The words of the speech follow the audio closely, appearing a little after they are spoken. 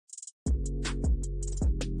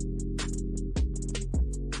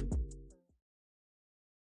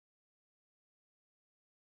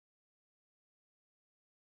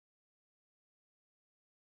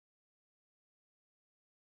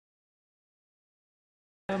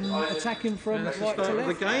attacking from right to left. Of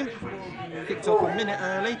the game. Kicked off a minute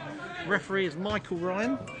early. Referee is Michael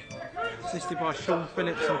Ryan, assisted by Sean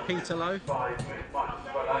Phillips and Peter Lowe.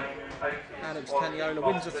 Alex Taniola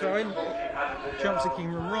wins the throw-in. Jumps the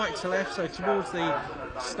king from right to left, so towards the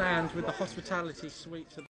stand with the hospitality suite.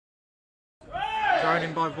 Thrown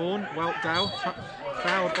in by Vaughan. Whelpdale,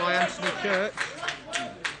 fouled by Anthony Church.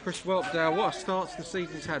 Chris Whelpdale, what a start to the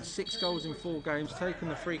season he's had. 6 goals in 4 games, taken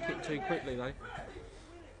the free kick too quickly though.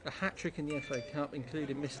 A hat-trick in the FA Cup,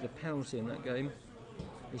 including missing a penalty in that game.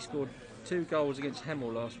 He scored 2 goals against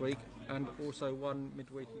Hemel last week and also 1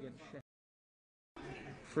 midweek against Sheffield.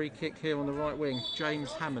 Free kick here on the right wing.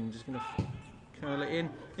 James Hammond is going to curl it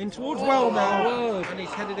in towards Whelpdale, and he's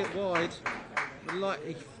headed it wide. Like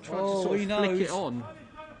he tried to sort of flick it on,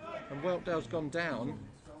 and Whelpdale's gone down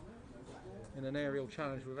in an aerial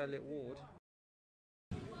challenge with Elliot Ward.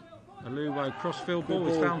 Aluwo cross-field ball.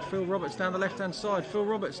 He's found Phil Roberts down the left-hand side. Phil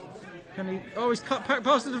Roberts, can he? Oh, he's cut back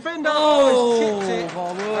past the defender. Oh, he's tipped it.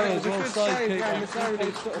 My word, it was a good save. Ramazzotti.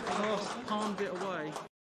 He's sort of palmed it away.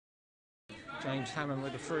 James Hammond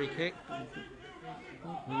with a free kick.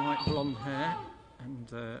 Light blonde hair,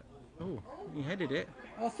 and he headed it.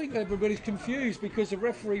 I think everybody's confused because the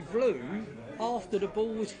referee blew after the ball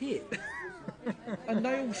was hit. And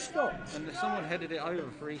they all stopped. And someone headed it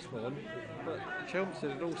over for Eastbourne, but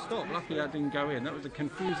Chelmsford had all stopped. Luckily that didn't go in. That was a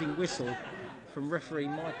confusing whistle from referee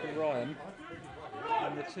Michael Ryan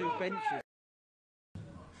and the 2 benches.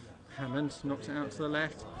 Hammond knocks it out to the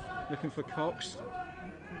left, looking for Cox.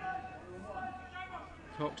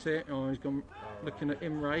 Cox it. Oh, he's gone looking at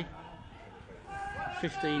Imre.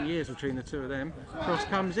 15 years between the 2 of them. Cross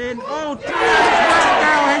comes in. Oh,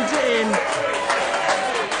 now heads it in.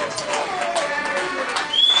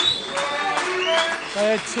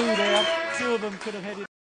 They had 2 there. 2 of them could have headed.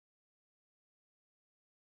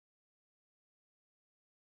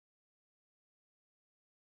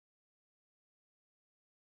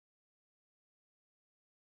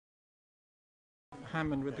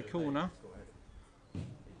 Hammond with the corner.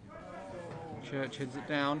 Church heads it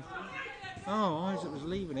down. Oh, Isaac was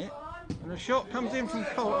leaving it. And a shot comes in from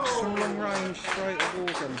Cox from long range straight at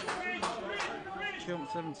Morgan.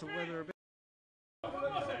 Chumps having to weather a bit.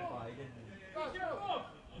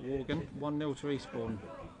 Morgan, 1-0 to Eastbourne.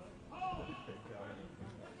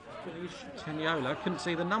 Taniola couldn't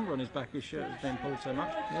see the number on his back, his shirt was being pulled so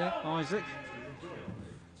much. Yeah. Isaac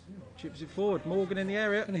chips it forward. Morgan in the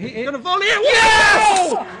area. And he's going to volley it.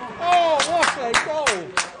 Yes! Oh, what a goal!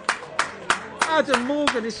 Adam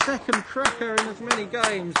Morgan, his 2nd cracker in as many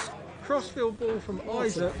games. Crossfield ball from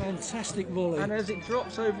Isaac. Fantastic volley. And as it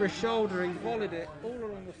drops over his shoulder, he volleyed it all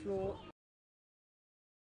along the floor.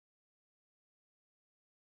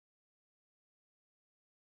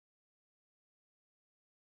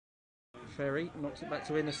 Ferry knocks it back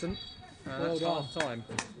to Innocent. That's half time.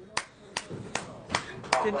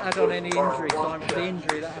 Didn't add on any injury time for the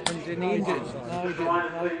injury that happened in the injury time. No, he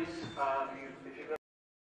didn't.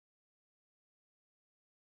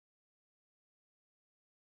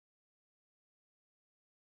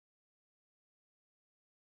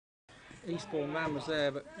 Eastbourne man was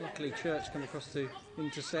there, but luckily Church came across to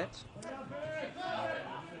intercept.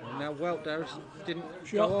 And now Whelpdale didn't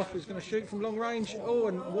go off, he's going to shoot from long range. Oh,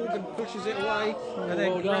 and Morgan pushes it away and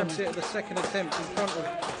then grabs it at the 2nd attempt in front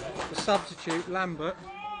of the substitute, Lambert.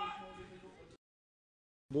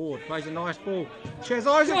 Ward plays a nice ball. Ches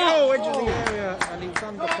Isaac, edge of the area, and he was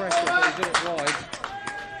under pressure, but he did it wide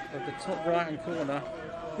of the top right-hand corner.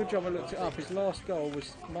 Good job I looked it up. His last goal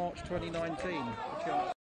was March 2019.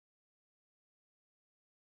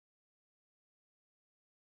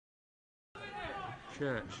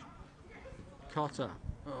 Church. Cotter.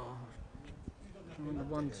 Oh. On the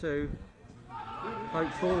 1-2.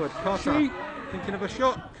 Poke forward. Cotter. Thinking of a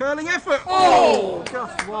shot. Curling effort. Oh!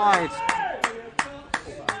 Just wide.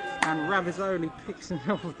 And Ramazzotti picks him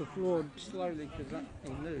off of the floor slowly because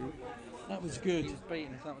he knew. That was good. He was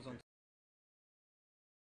beaten if that was on.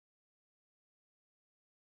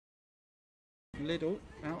 Liddell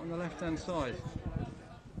out on the left-hand side.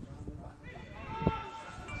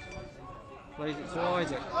 Plays it to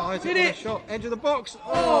Isaac. Isaac with a shot, edge of the box.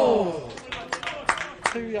 Oh!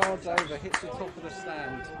 2 yards over, hits the top of the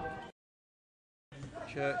stand.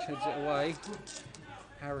 Church heads it away.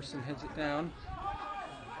 Harrison heads it down.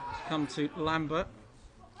 It's come to Lambert.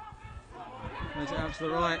 Plays it out to the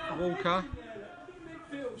right. Walker.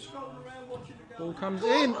 Ball comes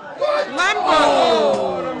in. Lambert!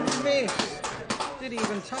 Oh, what a miss! Did he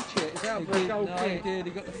even touch it? It's out for a goal kick. He did.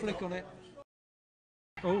 He got the flick on it.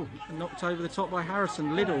 Oh, knocked over the top by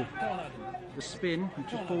Harrison. Liddell, the spin,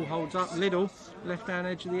 just ball holds up. Liddell, left hand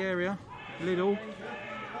edge of the area. Liddell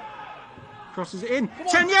Crosses it in.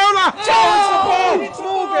 Teniola! Oh, it's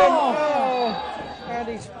Morgan! Oh. And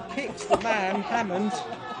he's kicked the man, Hammond.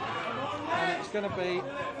 And it's going to be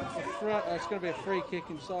a free kick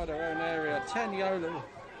inside our own area. Teniola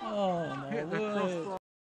hit the crossbar.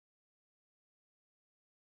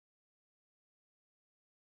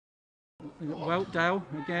 Weltdale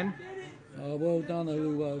again. Oh, well done,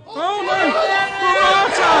 Aluwo. Oh no!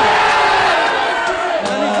 Morata!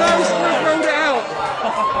 And his linesman have ruled it out.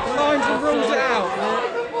 The lines have ruled it out.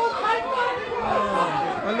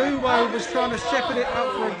 Aluwo was trying to shepherd it up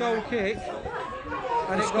for a goal kick.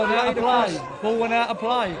 And It's gone out of play. Ball went out of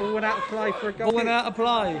play. Ball went out of play for a goal Ball went kick. out of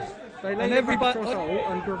play. They laid it back across goal,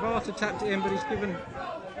 and Gravata tapped it in, but he's given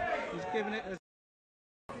it a...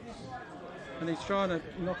 And he's trying to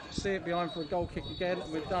see it behind for a goal kick again,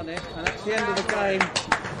 and we've done it. And that's the end of the game.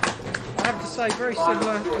 I have to say, very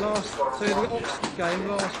similar to the Oxford game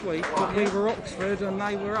last week, but we were Oxford and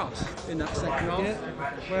they were us in that second half. Yeah.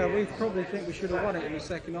 Well, we probably think we should have won it in the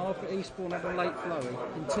second half, but Eastbourne had a late flurry.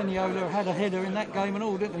 And Teniola had a header in that game and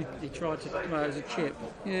all, didn't he? He tried to, well, it was a chip.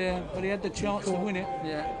 Yeah, but he had the chance to win it.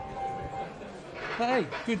 Yeah. But hey,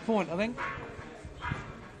 good point, I think.